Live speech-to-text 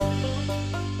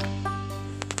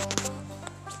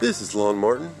This is Lon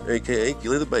Martin, aka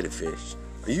Gilly the Beta Fish.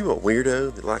 Are you a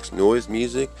weirdo that likes noise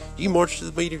music? Do you march to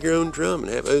the beat of your own drum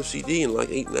and have OCD and like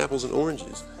eating apples and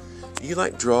oranges? Do you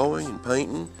like drawing and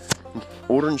painting and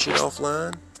ordering shit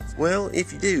offline? Well,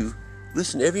 if you do,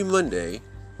 listen every Monday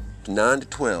to 9 to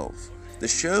 12. The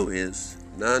show is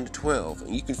 9 to 12,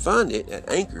 and you can find it at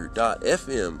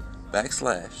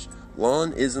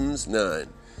anchor.fm/LonIsms9.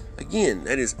 Again,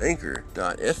 that is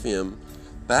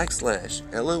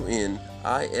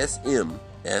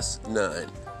anchor.fm/LONISMS9.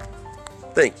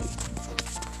 Thank you.